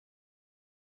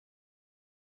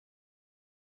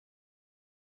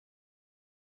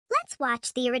Let's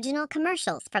watch the original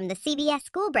commercials from the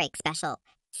CBS Schoolbreak special.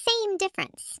 Same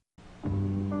difference.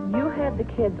 You had the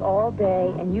kids all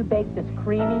day, and you baked this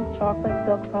creamy chocolate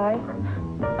silk pie?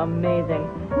 Amazing.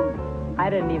 I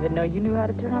didn't even know you knew how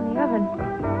to turn on the oven.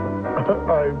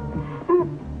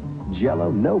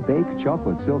 Jell-O No Bake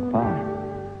Chocolate Silk Pie.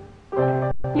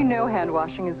 You know hand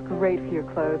washing is great for your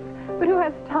clothes, but who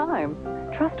has time?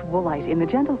 Trust Woolite in the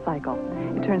gentle cycle.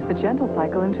 It turns the gentle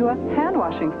cycle into a hand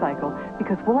washing cycle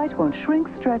because Woolite won't shrink,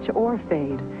 stretch, or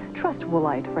fade. Trust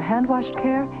Woolite for hand washed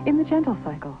care in the gentle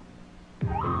cycle.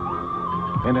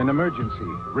 In an emergency,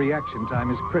 reaction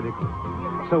time is critical.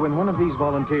 So when one of these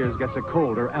volunteers gets a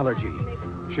cold or allergy,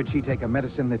 should she take a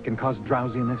medicine that can cause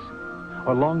drowsiness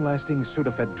or long-lasting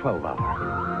Sudduth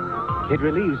 12-hour? It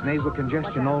relieves nasal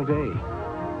congestion all day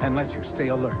and lets you stay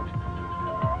alert.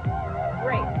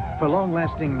 Great. For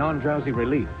long-lasting non-drowsy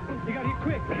relief, You gotta get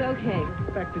quick. It's okay.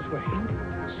 Back this way.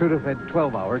 Sudduth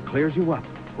 12-hour clears you up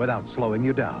without slowing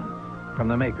you down. From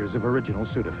the makers of original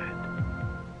Sudduth.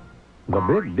 The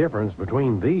big difference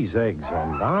between these eggs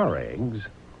and our eggs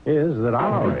is that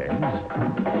our eggs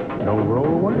don't roll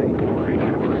away.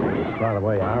 By the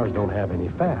way, ours don't have any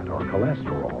fat or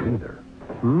cholesterol either.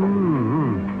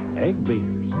 Egg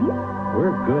beaters.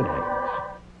 We're good eggs.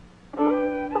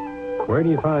 Where do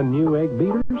you find new egg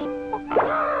beaters?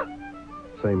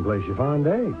 Same place you find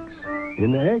eggs,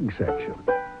 in the egg section.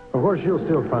 Of course, you'll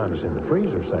still find us in the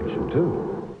freezer section,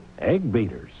 too. Egg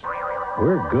beaters.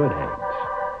 We're good eggs.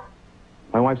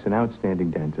 My wife's an outstanding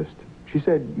dentist. She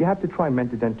said, you have to try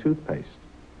Mentadent toothpaste.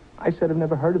 I said, I've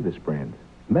never heard of this brand.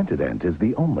 Mentadent is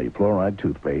the only fluoride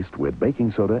toothpaste with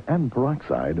baking soda and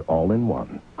peroxide all in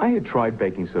one. I had tried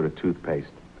baking soda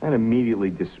toothpaste and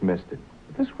immediately dismissed it.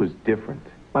 But this was different.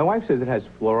 My wife says it has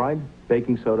fluoride,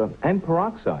 baking soda, and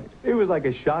peroxide. It was like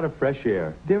a shot of fresh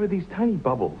air. There are these tiny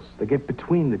bubbles that get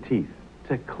between the teeth.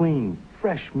 It's a clean,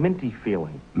 fresh, minty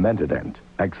feeling. Mentadent,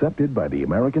 accepted by the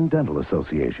American Dental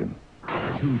Association.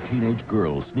 Two teenage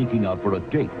girls sneaking out for a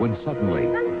date when suddenly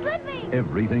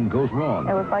everything goes wrong.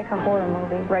 It was like a horror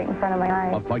movie right in front of my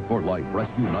eyes. A fight for life.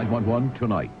 Rescue 911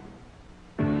 tonight.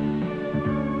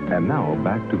 And now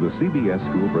back to the CBS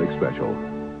Schoolbreak special.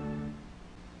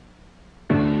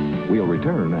 We'll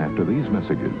return after these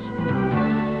messages.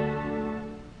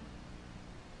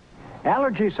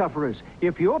 Allergy sufferers,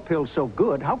 if your pill's so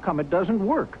good, how come it doesn't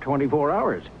work 24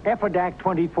 hours? Effidac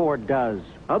 24 does.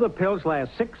 Other pills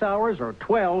last 6 hours or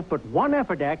 12, but one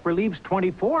Effidac relieves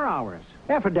 24 hours.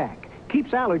 Effidac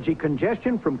keeps allergy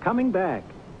congestion from coming back.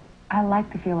 I like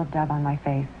the feel of Dove on my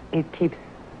face. It keeps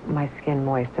my skin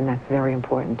moist, and that's very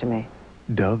important to me.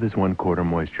 Dove is 1/4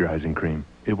 moisturizing cream.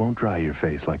 It won't dry your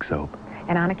face like soap.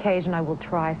 And on occasion, I will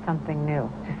try something new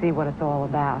to see what it's all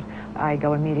about. I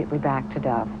go immediately back to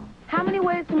Dove. How many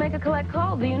ways to make a collect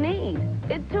call do you need?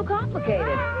 It's too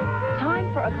complicated.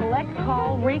 Time for a collect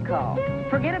call recall.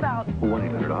 Forget about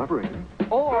 1-800-OPERATOR.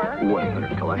 or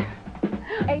 1-800-COLLECT.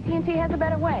 AT&T has a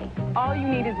better way. All you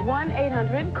need is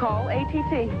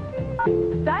 1-800-CALL-ATT.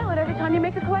 Dial it every time you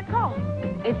make a collect call.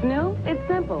 It's new, it's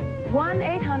simple.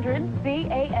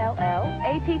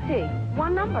 1-800-CALL-ATT.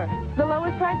 One number. The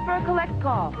lowest price for a collect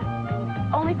call.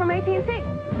 Only from AT&T.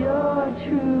 Your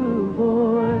true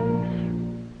voice.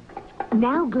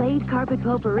 Now Glade Carpet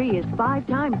Potpourri is 5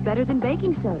 times better than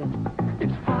baking soda.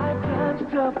 It's 5 times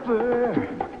tougher.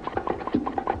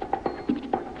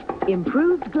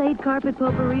 Improved Glade Carpet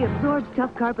Potpourri absorbs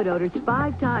tough carpet odors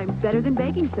 5 times better than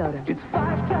baking soda. It's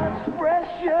 5 times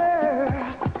fresher.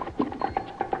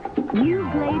 New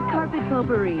Glade Carpet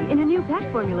Potpourri in a new pet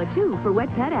formula, too, for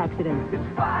wet pet accidents. It's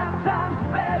 5 times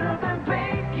better than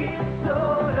baking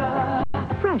soda.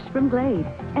 Fresh from Glade.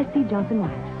 S.C. Johnson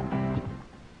Wax.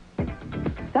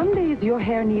 Some days your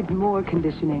hair needs more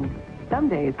conditioning. Some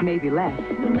days maybe less.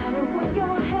 No matter what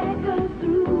your hair goes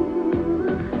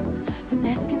through,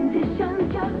 finesse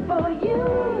condition just for you.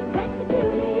 That's the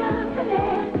beauty of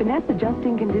finesse. Finesse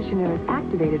Adjusting Conditioner is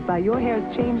activated by your hair's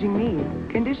changing needs.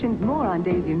 Conditions more on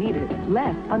days you need it,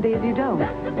 less on days you don't.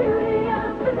 That's the beauty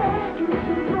of finesse.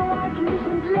 Conditions more,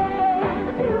 conditions less. That's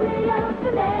the beauty of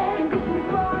finesse.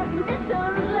 Conditions more,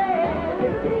 conditions less.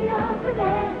 Beauty of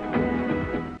finesse.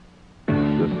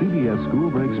 The CBS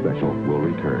Schoolbreak special will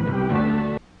return.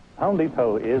 Home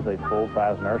Depot is a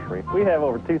full-size nursery. We have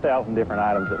over 2,000 different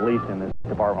items at least in this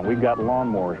department. We've got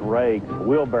lawnmowers, rakes,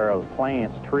 wheelbarrows,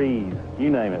 plants, trees,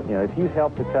 you name it. You know, if you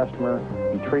help the customer,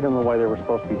 you treat them the way they were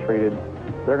supposed to be treated,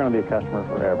 they're going to be a customer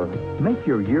forever. Make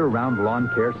your year-round lawn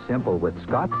care simple with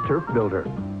Scott's Turf Builder.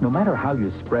 No matter how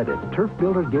you spread it, Turf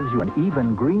Builder gives you an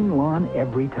even green lawn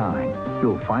every time.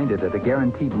 You'll find it at a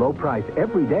guaranteed low price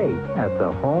every day at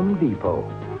the Home Depot.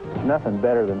 There's nothing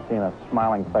better than seeing a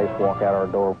smiling face walk out our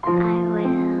door. I will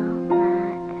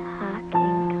not talk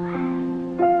in class.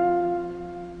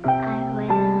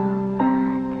 I will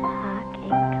not talk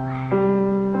in class.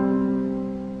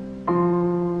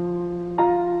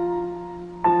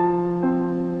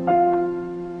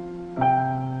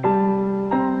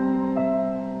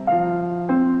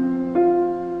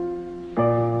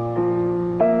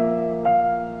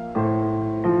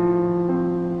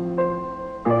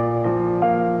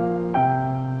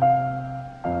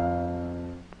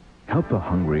 Help the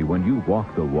hungry when you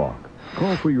walk the walk.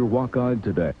 Call for your walk guide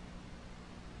today.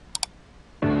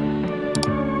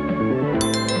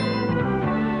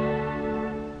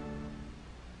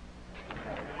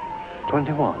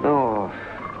 21. Oh,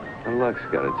 the luck's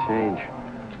got to change.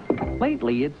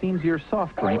 Lately, it seems your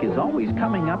soft drink is always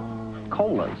coming up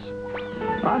colas.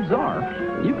 Odds are,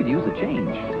 you could use a change.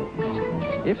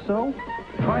 If so,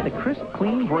 try the crisp,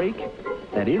 clean break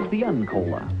that is the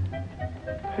Uncola.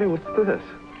 Hey, what's this?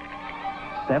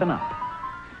 7-Up.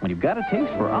 When you've got a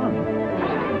taste for Un,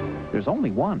 there's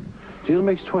only one. Deal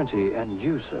makes 20, and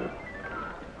you, sir.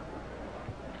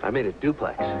 I made it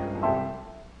duplex.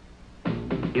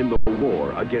 In the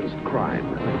war against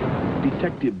crime,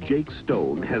 Detective Jake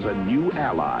Stone has a new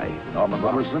ally. Norman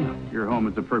Robertson, your home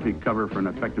is the perfect cover for an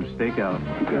effective stakeout.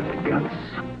 You got the guts.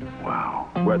 Wow.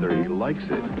 Whether he likes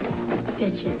it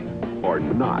or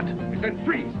not. He said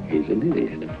freeze. He's an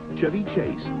idiot. Chevy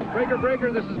Chase. Breaker,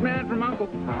 breaker, this is Man from Uncle.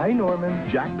 Hi, Norman.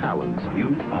 Jack Palance.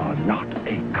 You are not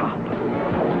a cop.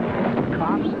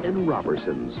 Cops and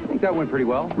Robertsons. I think that went pretty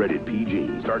well. Rated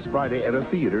PG. Starts Friday at a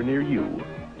theater near you.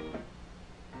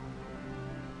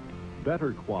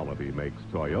 Better quality makes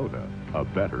Toyota a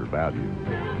better value.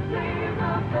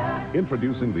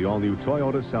 Introducing the all-new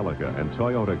Toyota Celica and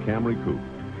Toyota Camry Coupe.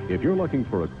 If you're looking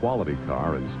for a quality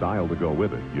car and style to go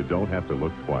with it, you don't have to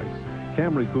look twice.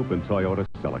 Camry Coupe and Toyota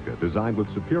Celica, designed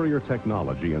with superior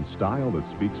technology and style that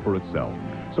speaks for itself.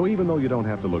 So even though you don't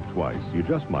have to look twice, you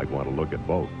just might want to look at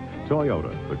both.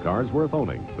 Toyota, the car's worth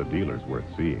owning, the dealer's worth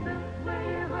seeing.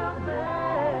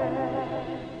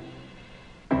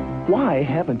 Why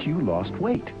haven't you lost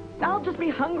weight? I'll just be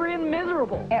hungry and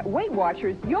miserable. At Weight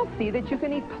Watchers, you'll see that you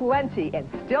can eat plenty and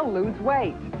still lose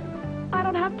weight. I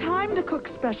don't have time to cook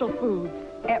special foods.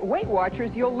 At Weight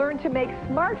Watchers, you'll learn to make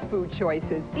smart food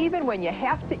choices, even when you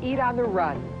have to eat on the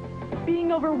run.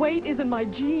 Being overweight is in my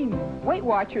genes. Weight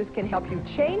Watchers can help you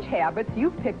change habits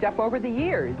you've picked up over the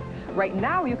years. Right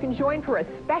now, you can join for a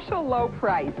special low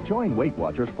price. Join Weight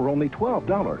Watchers for only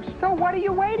 $12. So what are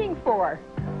you waiting for?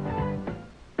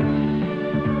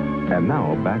 And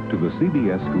now, back to the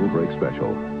CBS Schoolbreak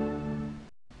Special.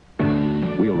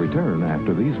 We'll return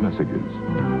after these messages.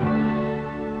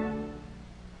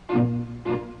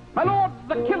 My lord,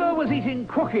 the killer was eating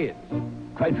cookies.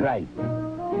 Quite right.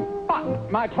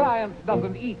 But my client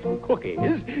doesn't eat cookies.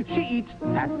 She eats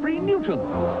fat-free Newtons.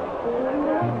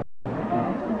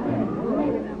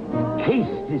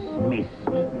 Case dismissed.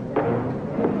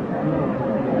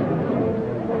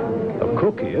 A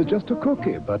cookie is just a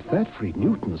cookie, but fat-free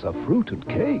Newtons are fruit and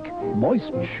cake.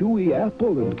 Moist, chewy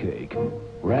apple and cake.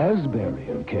 Raspberry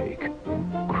and cake.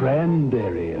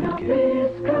 Cranberry and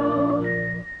cake.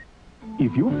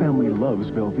 If your family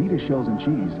loves Velveeta shells and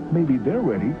cheese, maybe they're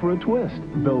ready for a twist.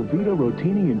 Velveeta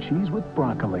rotini and cheese with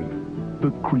broccoli.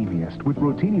 The creamiest with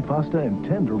rotini pasta and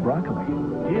tender broccoli.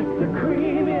 It's the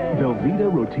creamiest. Velveeta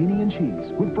rotini and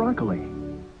cheese with broccoli.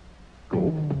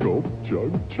 Gulp, gulp,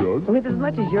 chug, chug. With as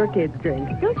much as your kids drink,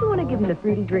 don't you want to give them the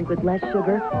fruity drink with less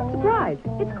sugar? Surprise!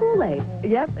 It's Kool-Aid.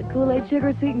 Yep, a Kool-Aid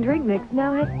sugar sweetened drink mix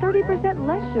now has 30%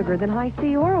 less sugar than High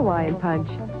C or Hawaiian Punch.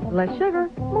 Less sugar,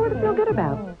 more to feel good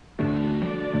about.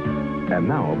 And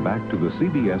now, back to the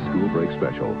CBS Schoolbreak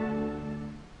Special.